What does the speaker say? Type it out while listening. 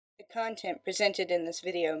Content presented in this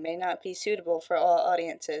video may not be suitable for all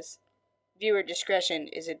audiences. Viewer discretion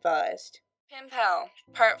is advised. PenPal,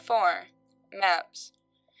 Part 4, Maps.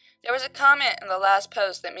 There was a comment in the last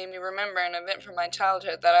post that made me remember an event from my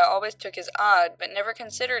childhood that I always took as odd, but never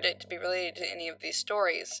considered it to be related to any of these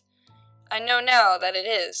stories. I know now that it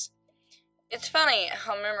is. It's funny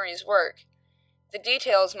how memories work. The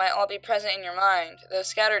details might all be present in your mind, though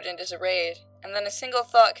scattered and disarrayed, and then a single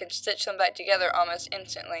thought can stitch them back together almost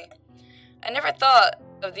instantly. I never thought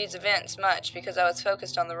of these events much because I was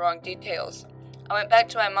focused on the wrong details. I went back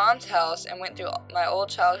to my mom's house and went through my old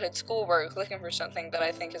childhood schoolwork looking for something that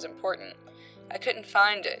I think is important. I couldn't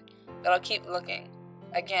find it, but I'll keep looking.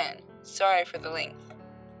 Again, sorry for the length.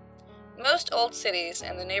 Most old cities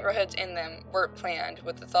and the neighborhoods in them were planned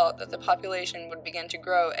with the thought that the population would begin to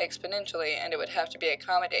grow exponentially and it would have to be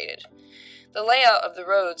accommodated. The layout of the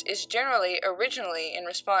roads is generally originally in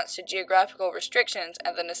response to geographical restrictions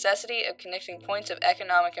and the necessity of connecting points of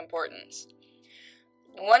economic importance.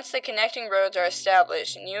 Once the connecting roads are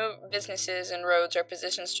established, new businesses and roads are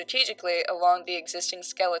positioned strategically along the existing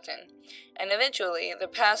skeleton, and eventually the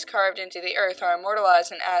paths carved into the earth are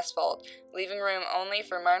immortalized in asphalt, leaving room only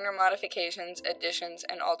for minor modifications, additions,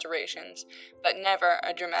 and alterations, but never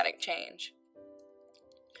a dramatic change.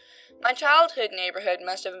 My childhood neighborhood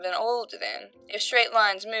must have been old then. If straight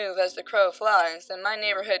lines move as the crow flies, then my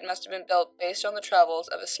neighborhood must have been built based on the travels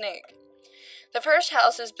of a snake. The first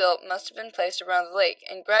houses built must have been placed around the lake,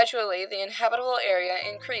 and gradually the inhabitable area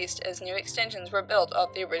increased as new extensions were built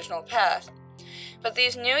off the original path. But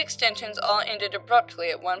these new extensions all ended abruptly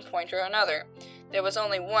at one point or another. There was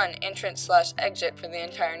only one entrance/exit for the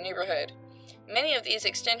entire neighborhood. Many of these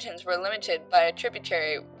extensions were limited by a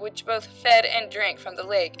tributary which both fed and drank from the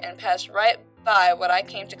lake and passed right by what I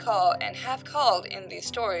came to call, and have called in these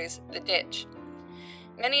stories, the ditch.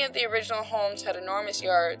 Many of the original homes had enormous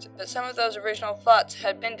yards, but some of those original plots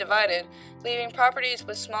had been divided, leaving properties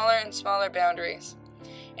with smaller and smaller boundaries.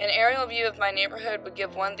 An aerial view of my neighborhood would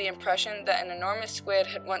give one the impression that an enormous squid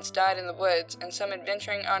had once died in the woods, and some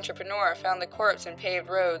adventuring entrepreneur found the corpse and paved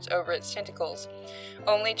roads over its tentacles,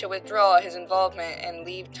 only to withdraw his involvement and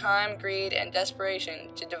leave time, greed, and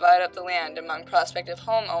desperation to divide up the land among prospective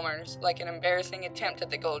homeowners like an embarrassing attempt at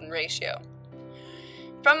the golden ratio.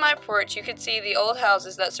 From my porch you could see the old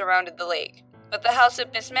houses that surrounded the lake, but the house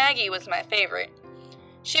of Miss Maggie was my favorite.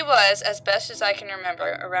 She was, as best as I can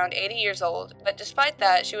remember, around 80 years old, but despite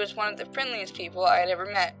that, she was one of the friendliest people I had ever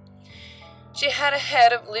met. She had a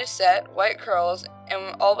head of loose-set, white curls,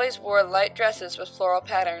 and always wore light dresses with floral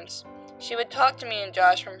patterns. She would talk to me and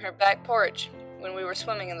Josh from her back porch when we were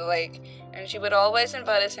swimming in the lake, and she would always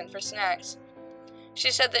invite us in for snacks.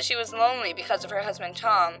 She said that she was lonely because of her husband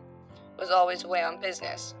Tom was always away on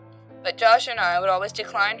business. But Josh and I would always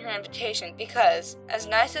decline her invitation because, as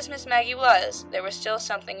nice as Miss Maggie was, there was still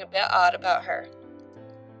something a bit odd about her.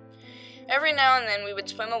 Every now and then we would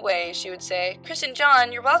swim away. She would say, "Chris and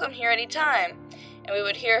John, you're welcome here any time," and we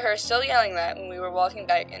would hear her still yelling that when we were walking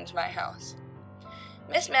back into my house.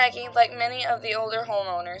 Miss Maggie, like many of the older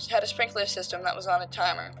homeowners, had a sprinkler system that was on a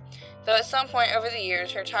timer, though at some point over the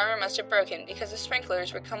years her timer must have broken because the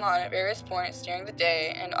sprinklers would come on at various points during the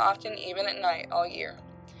day and often even at night all year.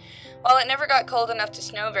 While it never got cold enough to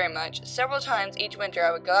snow very much, several times each winter I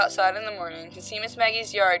would go outside in the morning to see Miss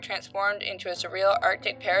Maggie's yard transformed into a surreal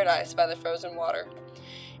Arctic paradise by the frozen water.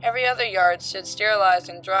 Every other yard stood sterilized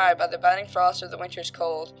and dry by the biting frost of the winter's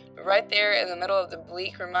cold, but right there in the middle of the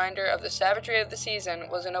bleak reminder of the savagery of the season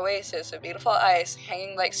was an oasis of beautiful ice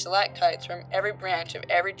hanging like stalactites from every branch of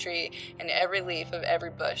every tree and every leaf of every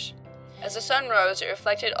bush. As the sun rose, it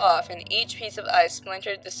reflected off, and each piece of ice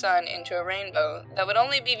splintered the sun into a rainbow that would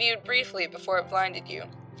only be viewed briefly before it blinded you.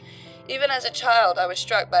 Even as a child, I was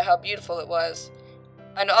struck by how beautiful it was,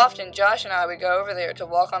 and often Josh and I would go over there to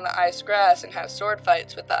walk on the ice grass and have sword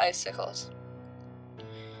fights with the icicles.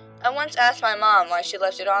 I once asked my mom why she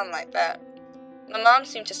left it on like that. My mom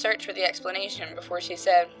seemed to search for the explanation before she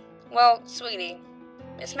said, "Well, sweetie,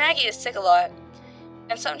 Miss Maggie is sick a lot,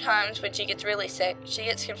 and sometimes when she gets really sick, she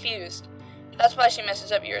gets confused. That's why she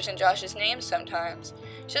messes up yours and Josh's names sometimes.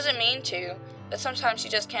 She doesn't mean to, but sometimes she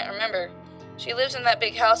just can't remember. She lives in that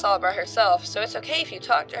big house all by herself, so it's okay if you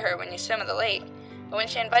talk to her when you swim at the lake. But when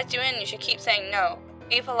she invites you in, you should keep saying no.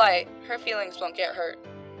 Be polite. Her feelings won't get hurt."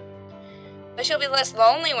 "But she'll be less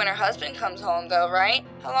lonely when her husband comes home, though, right?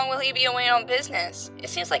 How long will he be away on business? It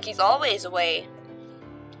seems like he's always away."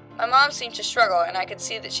 My mom seemed to struggle, and I could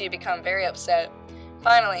see that she had become very upset.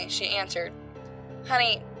 Finally, she answered,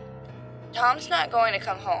 "Honey, Tom's not going to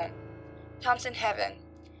come home. Tom's in heaven.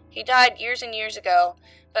 He died years and years ago,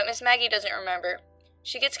 but Miss Maggie doesn't remember.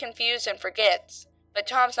 She gets confused and forgets, but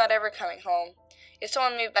Tom's not ever coming home. If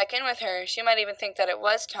someone moved back in with her, she might even think that it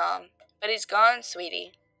was Tom. But he's gone,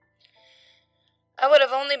 sweetie. I would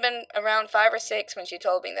have only been around 5 or 6 when she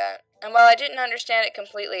told me that, and while I didn't understand it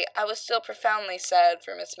completely, I was still profoundly sad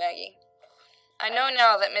for Miss Maggie. I know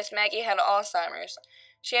now that Miss Maggie had Alzheimer's.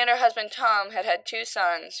 She and her husband Tom had 2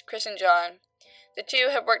 sons, Chris and John. The 2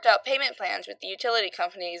 had worked out payment plans with the utility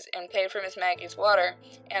companies and paid for Miss Maggie's water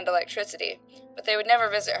and electricity, but they would never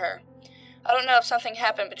visit her. I don't know if something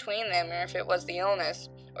happened between them or if it was the illness,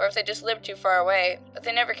 or if they just lived too far away, but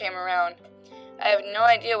they never came around. I have no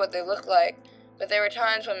idea what they looked like, but there were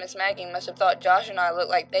times when Miss Maggie must have thought Josh and I looked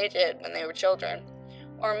like they did when they were children.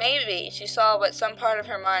 Or maybe she saw what some part of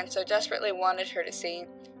her mind so desperately wanted her to see,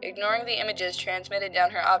 ignoring the images transmitted down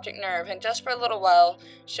her optic nerve and just for a little while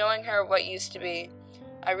showing her what used to be.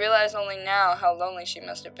 I realize only now how lonely she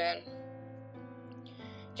must have been.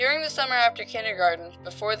 During the summer after kindergarten,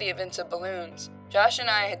 before the events of balloons, Josh and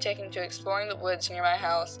I had taken to exploring the woods near my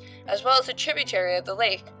house, as well as a tributary of the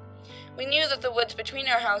lake. We knew that the woods between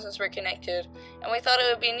our houses were connected, and we thought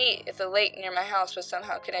it would be neat if the lake near my house was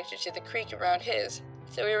somehow connected to the creek around his,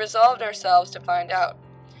 so we resolved ourselves to find out.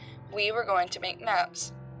 We were going to make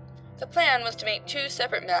maps. The plan was to make 2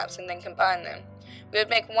 separate maps and then combine them. We would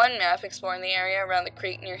make one map exploring the area around the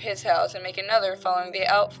creek near his house and make another following the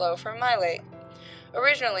outflow from my lake.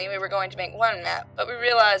 Originally, we were going to make one map, but we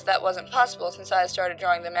realized that wasn't possible since I had started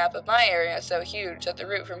drawing the map of my area so huge that the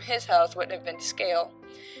route from his house wouldn't have been to scale.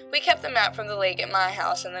 We kept the map from the lake at my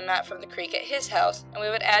house and the map from the creek at his house, and we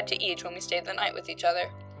would add to each when we stayed the night with each other.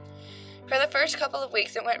 For the first couple of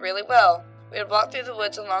weeks it went really well. We would walk through the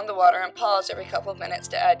woods along the water and pause every couple of minutes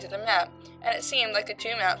to add to the map, and it seemed like the 2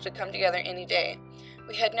 maps would come together any day.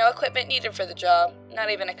 We had no equipment needed for the job, not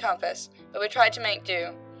even a compass, but we tried to make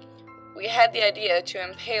do. We had the idea to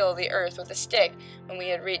impale the earth with a stick when we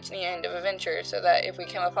had reached the end of a venture, so that if we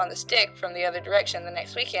came upon the stick from the other direction the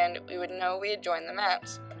next weekend, we would know we had joined the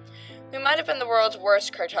maps. We might have been the world's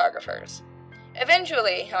worst cartographers.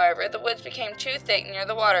 Eventually, however, the woods became too thick near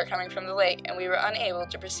the water coming from the lake, and we were unable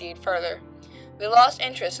to proceed further. We lost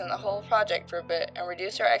interest in the whole project for a bit and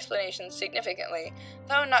reduced our explanations significantly,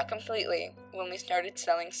 though not completely, when we started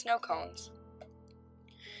selling snow cones.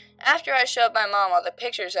 After I showed my mom all the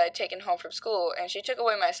pictures I had taken home from school and she took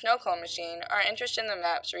away my snow cone machine, our interest in the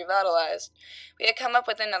maps revitalized. We had come up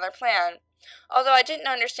with another plan. Although I didn't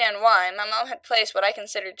understand why, my mom had placed what I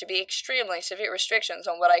considered to be extremely severe restrictions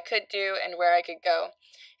on what I could do and where I could go,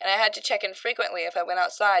 and I had to check in frequently if I went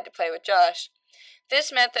outside to play with Josh.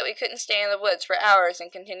 This meant that we couldn't stay in the woods for hours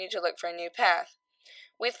and continue to look for a new path.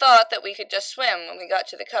 We thought that we could just swim when we got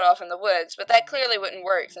to the cutoff in the woods, but that clearly wouldn't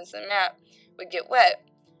work since the map would get wet.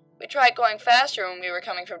 We tried going faster when we were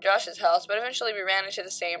coming from Josh's house, but eventually we ran into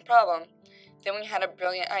the same problem. Then we had a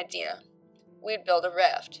brilliant idea. We'd build a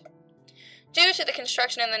raft. Due to the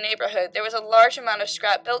construction in the neighborhood, there was a large amount of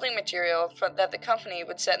scrap building material that the company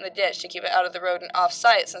would set in the ditch to keep it out of the road and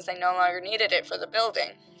off-site since they no longer needed it for the building.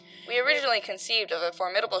 We originally conceived of a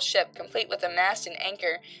formidable ship complete with a mast and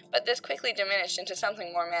anchor, but this quickly diminished into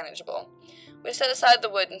something more manageable. We set aside the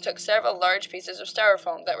wood and took several large pieces of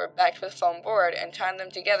styrofoam that were backed with foam board and tied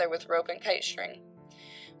them together with rope and kite string.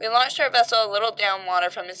 We launched our vessel a little down water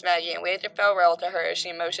from Miss Maggie and waved a farewell to her as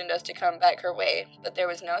she motioned us to come back her way, but there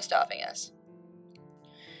was no stopping us.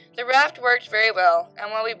 The raft worked very well,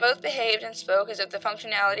 and while we both behaved and spoke as if the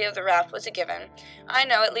functionality of the raft was a given, I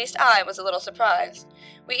know at least I was a little surprised.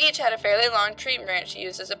 We each had a fairly long tree branch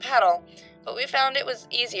used as a paddle, but we found it was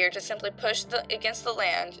easier to simply push against the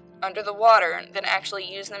land under the water than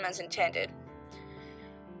actually use them as intended.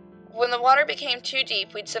 When the water became too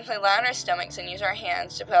deep, we'd simply lie on our stomachs and use our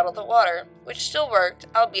hands to paddle the water, which still worked,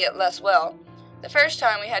 albeit less well. The first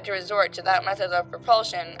time we had to resort to that method of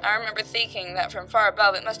propulsion, I remember thinking that from far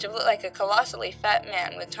above it must have looked like a colossally fat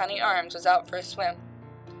man with tiny arms was out for a swim.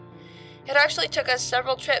 It actually took us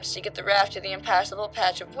several trips to get the raft to the impassable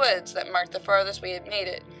patch of woods that marked the farthest we had made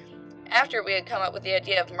it. After we had come up with the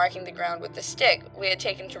idea of marking the ground with the stick, we had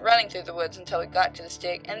taken to running through the woods until we got to the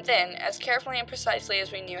stick, and then, as carefully and precisely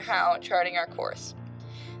as we knew how, charting our course.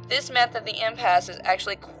 This meant that the impasse is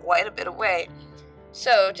actually quite a bit away,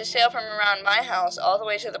 so to sail from around my house all the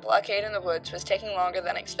way to the blockade in the woods was taking longer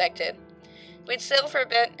than expected. We'd sail for a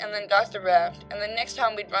bit and then dock the raft, and the next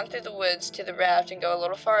time we'd run through the woods to the raft and go a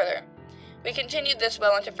little farther. We continued this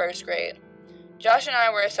well into first grade. Josh and I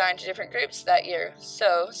were assigned to different groups that year,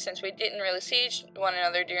 so, since we didn't really see one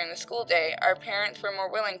another during the school day, our parents were more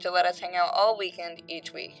willing to let us hang out all weekend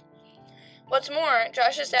each week. What's more,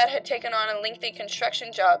 Josh's dad had taken on a lengthy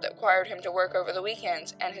construction job that required him to work over the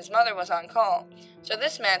weekends, and his mother was on call. So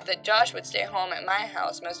this meant that Josh would stay home at my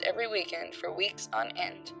house most every weekend for weeks on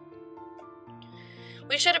end.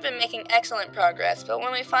 We should have been making excellent progress, but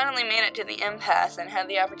when we finally made it to the impasse and had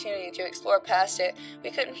the opportunity to explore past it,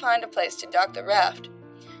 we couldn't find a place to dock the raft.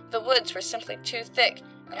 The woods were simply too thick,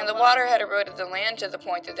 and the water had eroded the land to the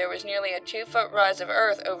point that there was nearly a 2-foot rise of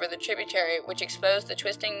earth over the tributary, which exposed the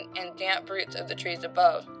twisting and damp roots of the trees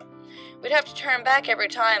above. We'd have to turn back every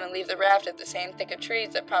time and leave the raft at the same thick of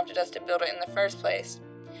trees that prompted us to build it in the first place.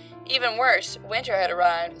 Even worse, winter had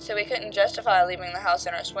arrived, so we couldn't justify leaving the house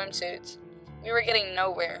in our swimsuits. We were getting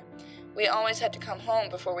nowhere. We always had to come home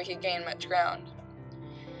before we could gain much ground.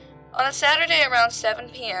 On a Saturday around 7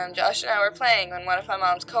 p.m., Josh and I were playing when one of my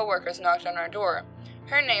mom's co-workers knocked on our door.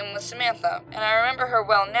 Her name was Samantha, and I remember her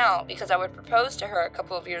well now because I would propose to her a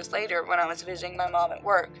couple of years later when I was visiting my mom at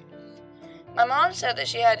work. My mom said that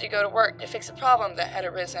she had to go to work to fix a problem that had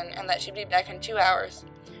arisen and that she'd be back in 2 hours.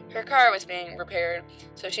 Her car was being repaired,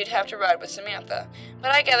 so she'd have to ride with Samantha,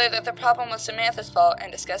 but I gathered that the problem was Samantha's fault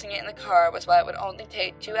and discussing it in the car was why it would only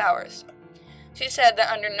take 2 hours. She said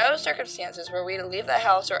that under no circumstances were we to leave the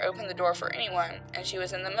house or open the door for anyone, and she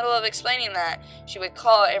was in the middle of explaining that she would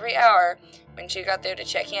call every hour when she got there to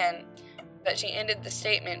check in, but she ended the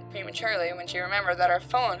statement prematurely when she remembered that our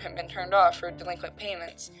phone had been turned off for delinquent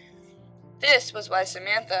payments. This was why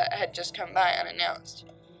Samantha had just come by unannounced.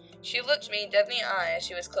 She looked me dead in the eye as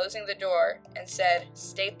she was closing the door and said,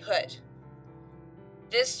 "Stay put."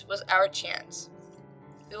 This was our chance.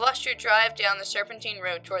 We watched her drive down the serpentine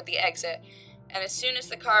road toward the exit, and as soon as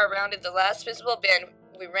the car rounded the last visible bend,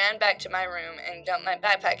 we ran back to my room and dumped my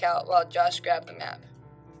backpack out while Josh grabbed the map.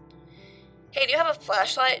 "Hey, do you have a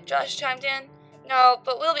flashlight?" Josh chimed in. "No,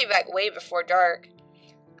 but we'll be back way before dark."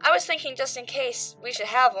 "I was thinking just in case, we should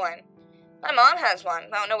have one." "My mom has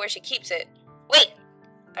one. I don't know where she keeps it." "Wait!"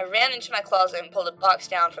 I ran into my closet and pulled a box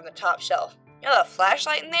down from the top shelf. "You have a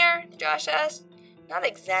flashlight in there?" Josh asked. "Not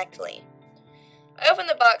exactly." I opened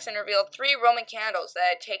the box and revealed 3 Roman candles that I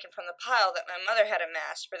had taken from the pile that my mother had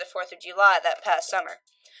amassed for the 4th of July that past summer,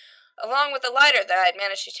 along with a lighter that I had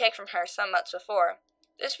managed to take from her some months before.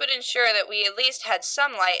 This would ensure that we at least had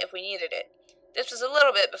some light if we needed it. This was a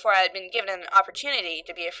little bit before I had been given an opportunity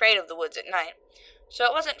to be afraid of the woods at night, so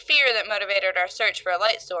it wasn't fear that motivated our search for a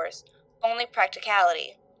light source, only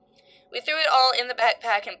practicality. We threw it all in the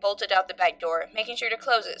backpack and bolted out the back door, making sure to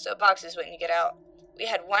close it so boxes wouldn't get out. We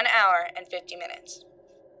had 1 hour and 50 minutes.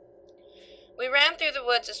 We ran through the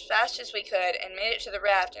woods as fast as we could and made it to the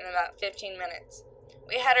raft in about 15 minutes.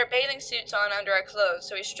 We had our bathing suits on under our clothes,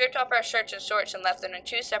 so we stripped off our shirts and shorts and left them in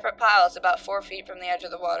 2 separate piles about 4 feet from the edge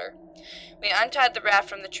of the water. We untied the raft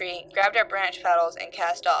from the tree, grabbed our branch paddles, and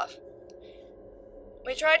cast off.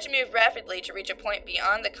 We tried to move rapidly to reach a point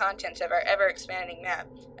beyond the contents of our ever-expanding map,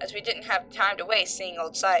 as we didn't have time to waste seeing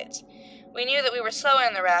old sights. We knew that we were slower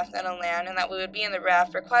in the raft than on land, and that we would be in the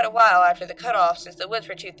raft for quite a while after the cutoff, since the woods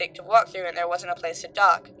were too thick to walk through and there wasn't a place to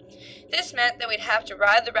dock. This meant that we'd have to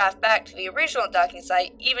ride the raft back to the original docking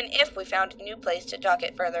site, even if we found a new place to dock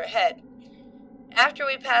it further ahead. After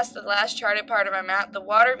we passed the last charted part of our map, the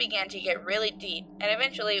water began to get really deep, and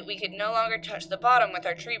eventually we could no longer touch the bottom with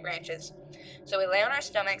our tree branches. So we lay on our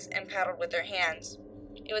stomachs and paddled with our hands.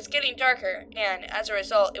 It was getting darker, and, as a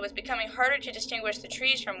result, it was becoming harder to distinguish the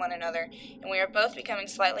trees from one another, and we were both becoming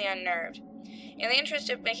slightly unnerved. In the interest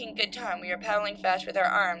of making good time, we were paddling fast with our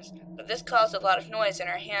arms, but this caused a lot of noise, and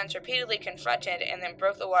our hands repeatedly confronted and then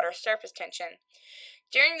broke the water's surface tension.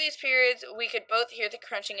 During these periods, we could both hear the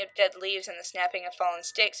crunching of dead leaves and the snapping of fallen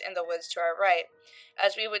sticks in the woods to our right.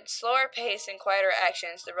 As we would slow our pace and quiet our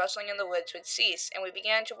actions, the rustling in the woods would cease, and we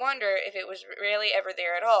began to wonder if it was really ever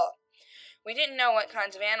there at all. We didn't know what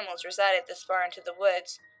kinds of animals resided this far into the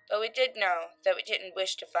woods, but we did know that we didn't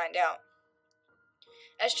wish to find out.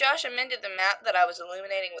 As Josh amended the map that I was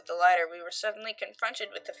illuminating with the lighter, we were suddenly confronted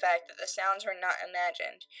with the fact that the sounds were not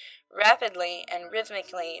imagined. Rapidly and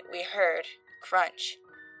rhythmically, we heard crunch,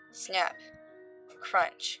 snap,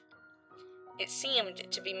 crunch. It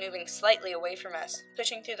seemed to be moving slightly away from us,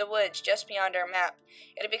 pushing through the woods just beyond our map.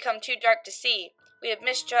 It had become too dark to see. We had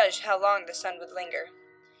misjudged how long the sun would linger.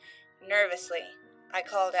 Nervously, I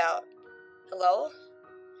called out, "Hello?"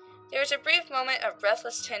 There was a brief moment of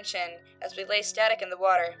breathless tension as we lay static in the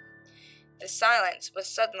water. The silence was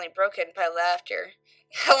suddenly broken by laughter.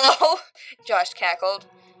 "Hello?" Josh cackled.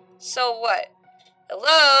 "So what?"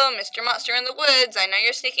 "Hello, Mr. Monster in the Woods. I know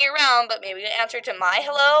you're sneaking around, but maybe you answer to my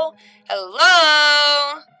hello?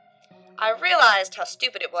 Hello?" I realized how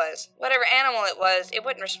stupid it was. Whatever animal it was, it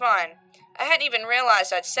wouldn't respond. I hadn't even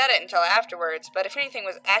realized I'd said it until afterwards, but if anything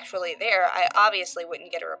was actually there, I obviously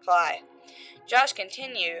wouldn't get a reply. Josh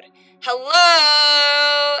continued,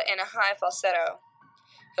 "Hello!" in a high falsetto.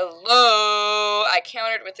 "Hello!" I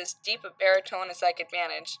countered with as deep a baritone as I could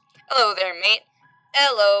manage. "Hello there, mate."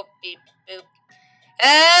 "Hello, beep, boop."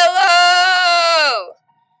 "Hello!"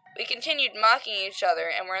 We continued mocking each other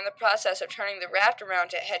and were in the process of turning the raft around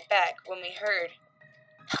to head back when we heard,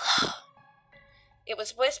 "Hello." It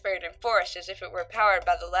was whispered and forced as if it were powered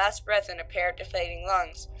by the last breath in a pair of deflating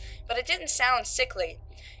lungs, but it didn't sound sickly.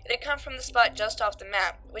 It had come from the spot just off the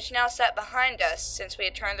map, which now sat behind us since we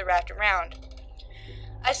had turned the raft around.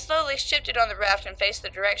 I slowly shifted on the raft and faced the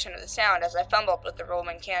direction of the sound as I fumbled with the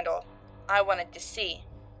Roman candle. I wanted to see.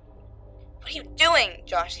 "What are you doing?"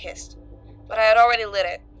 Josh hissed. But I had already lit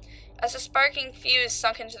it. As the sparking fuse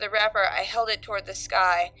sunk into the wrapper, I held it toward the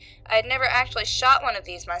sky. I had never actually shot one of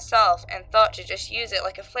these myself, and thought to just use it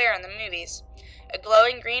like a flare in the movies. A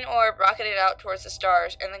glowing green orb rocketed out towards the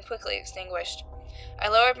stars, and then quickly extinguished. I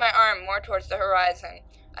lowered my arm more towards the horizon.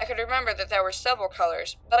 I could remember that there were several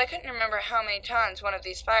colors, but I couldn't remember how many times one of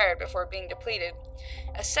these fired before being depleted.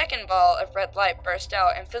 A second ball of red light burst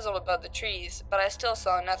out and fizzled above the trees, but I still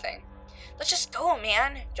saw nothing. "Let's just go,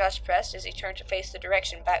 man," Josh pressed as he turned to face the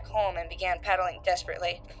direction back home and began paddling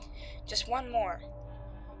desperately. "Just one more."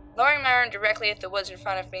 Lowering my arm directly at the woods in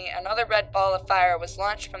front of me, another red ball of fire was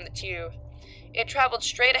launched from the tube. It traveled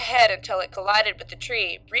straight ahead until it collided with the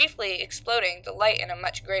tree, briefly exploding the light in a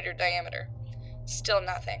much greater diameter. Still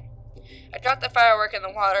nothing. I dropped the firework in the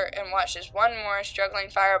water and watched as one more struggling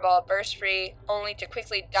fireball burst free, only to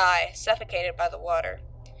quickly die, suffocated by the water.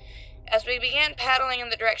 As we began paddling in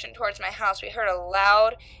the direction towards my house, we heard a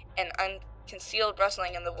loud and unconcealed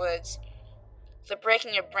rustling in the woods. The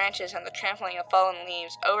breaking of branches and the trampling of fallen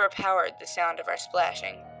leaves overpowered the sound of our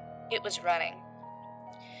splashing. It was running.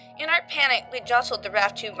 In our panic, we jostled the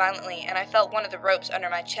raft too violently, and I felt one of the ropes under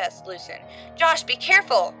my chest loosen. "Josh, be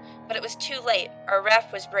careful!" But it was too late. Our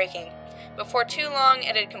raft was breaking. Before too long,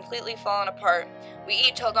 it had completely fallen apart. We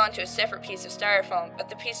each held on to a separate piece of styrofoam, but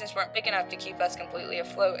the pieces weren't big enough to keep us completely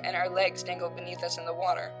afloat, and our legs dangled beneath us in the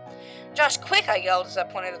water. "Josh, quick!" I yelled as I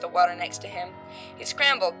pointed at the water next to him. He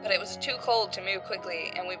scrambled, but it was too cold to move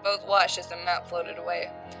quickly, and we both watched as the map floated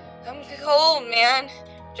away. "I'm cold, man,"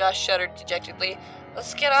 Josh shuddered dejectedly.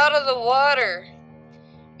 "Let's get out of the water."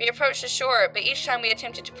 We approached the shore, but each time we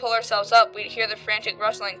attempted to pull ourselves up, we'd hear the frantic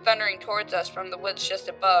rustling thundering towards us from the woods just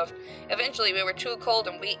above. Eventually, we were too cold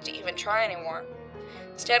and weak to even try anymore.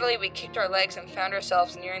 Steadily, we kicked our legs and found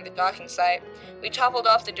ourselves nearing the docking site. We toppled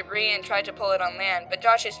off the debris and tried to pull it on land, but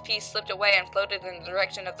Josh's piece slipped away and floated in the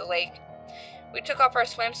direction of the lake. We took off our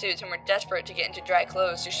swimsuits and were desperate to get into dry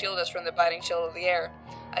clothes to shield us from the biting chill of the air.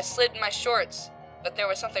 I slid in my shorts, but there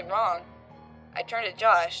was something wrong. I turned to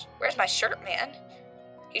Josh. "Where's my shirt, man?"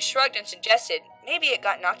 He shrugged and suggested, "Maybe it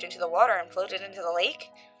got knocked into the water and floated into the lake."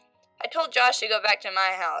 I told Josh to go back to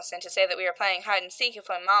my house and to say that we were playing hide and seek if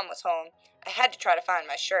my mom was home. I had to try to find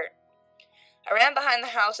my shirt. I ran behind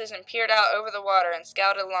the houses and peered out over the water and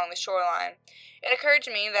scouted along the shoreline. It occurred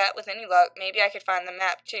to me that, with any luck, maybe I could find the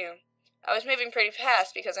map, too. I was moving pretty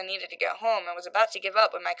fast because I needed to get home and was about to give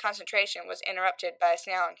up when my concentration was interrupted by a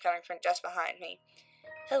sound coming from just behind me.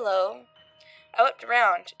 "Hello." I looked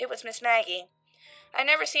around. It was Miss Maggie. I'd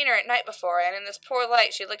never seen her at night before, and in this poor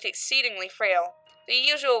light she looked exceedingly frail. The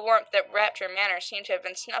usual warmth that wrapped her manner seemed to have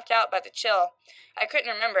been snuffed out by the chill. I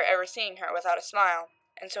couldn't remember ever seeing her without a smile,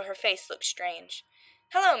 and so her face looked strange.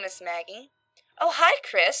 "Hello, Miss Maggie." "Oh, hi,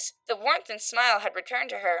 Chris." The warmth and smile had returned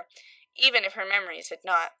to her, even if her memories had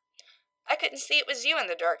not. "I couldn't see it was you in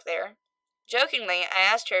the dark there." Jokingly, I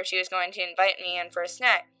asked her if she was going to invite me in for a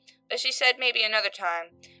snack, but she said maybe another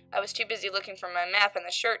time. I was too busy looking for my map and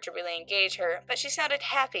the shirt to really engage her, but she sounded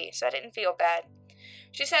happy, so I didn't feel bad.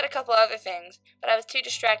 She said a couple other things, but I was too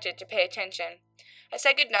distracted to pay attention. I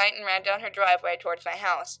said goodnight and ran down her driveway towards my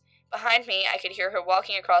house. Behind me, I could hear her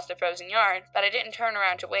walking across the frozen yard, but I didn't turn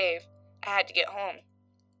around to wave. I had to get home.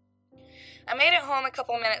 I made it home a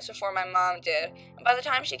couple minutes before my mom did, and by the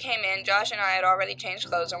time she came in, Josh and I had already changed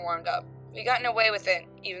clothes and warmed up. We'd gotten away with it,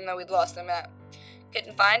 even though we'd lost the map.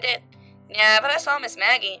 Couldn't find it? Yeah, but I saw Miss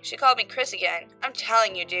Maggie. She called me Chris again. I'm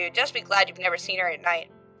telling you, dude, just be glad you've never seen her at night.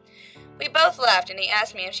 We both laughed, and he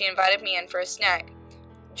asked me if she invited me in for a snack,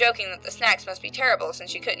 joking that the snacks must be terrible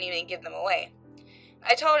since she couldn't even give them away.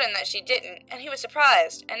 I told him that she didn't, and he was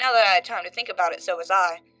surprised, and now that I had time to think about it, so was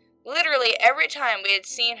I. Literally every time we had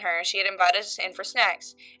seen her, she had invited us in for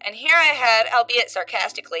snacks, and here I had, albeit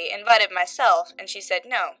sarcastically, invited myself, and she said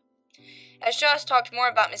no. As Josh talked more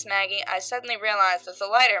about Miss Maggie, I suddenly realized that the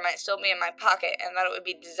lighter might still be in my pocket and that it would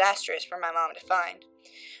be disastrous for my mom to find.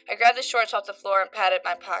 I grabbed the shorts off the floor and patted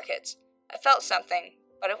my pockets. I felt something,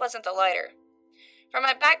 but it wasn't the lighter. From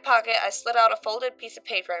my back pocket, I slid out a folded piece of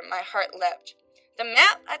paper, and my heart leapt. The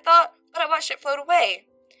map, I thought, but I watched it float away.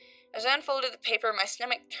 As I unfolded the paper, my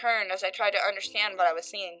stomach turned as I tried to understand what I was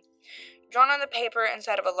seeing. Drawn on the paper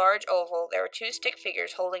inside of a large oval, there were two stick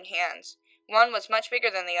figures holding hands. One was much bigger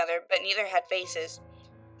than the other, but neither had faces.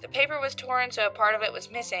 The paper was torn, so a part of it was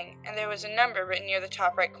missing, and there was a number written near the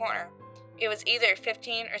top right corner. It was either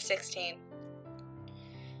 15 or 16.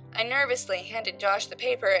 I nervously handed Josh the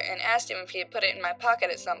paper and asked him if he had put it in my pocket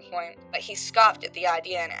at some point, but he scoffed at the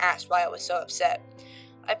idea and asked why I was so upset.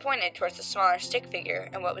 I pointed towards the smaller stick figure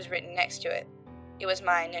and what was written next to it. It was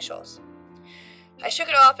my initials. I shook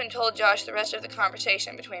it off and told Josh the rest of the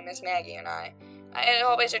conversation between Miss Maggie and I. I had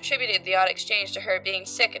always attributed the odd exchange to her being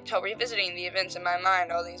sick until revisiting the events in my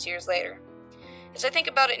mind all these years later. As I think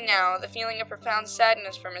about it now, the feeling of profound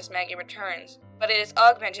sadness for Miss Maggie returns, but it is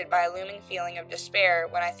augmented by a looming feeling of despair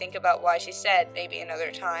when I think about why she said maybe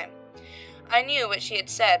another time. I knew what she had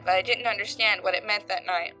said, but I didn't understand what it meant that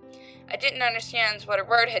night. I didn't understand what her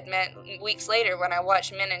word had meant weeks later when I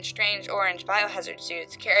watched men in strange orange biohazard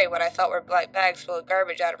suits carry what I thought were black bags full of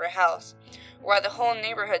garbage out of her house, or why the whole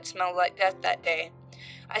neighborhood smelled like death that day.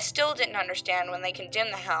 I still didn't understand when they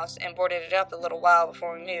condemned the house and boarded it up a little while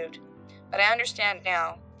before we moved. But I understand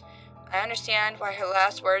now. I understand why her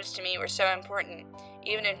last words to me were so important,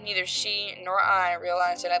 even if neither she nor I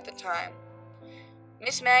realized it at the time.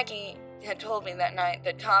 Miss Maggie had told me that night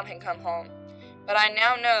that Tom had come home, but I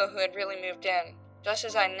now know who had really moved in, just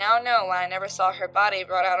as I now know why I never saw her body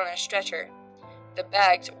brought out on a stretcher. The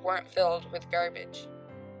bags weren't filled with garbage.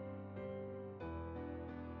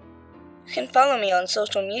 You can follow me on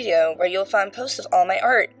social media, where you'll find posts of all my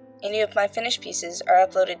art. Any of my finished pieces are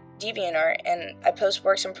uploaded to DeviantArt, and I post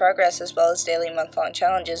works in progress as well as daily month-long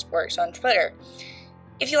challenges works on Twitter.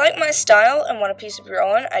 If you like my style and want a piece of your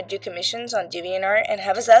own, I do commissions on DeviantArt and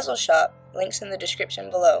have a Zazzle shop, links in the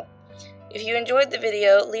description below. If you enjoyed the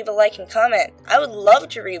video, leave a like and comment. I would love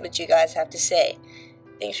to read what you guys have to say.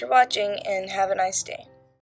 Thanks for watching, and have a nice day.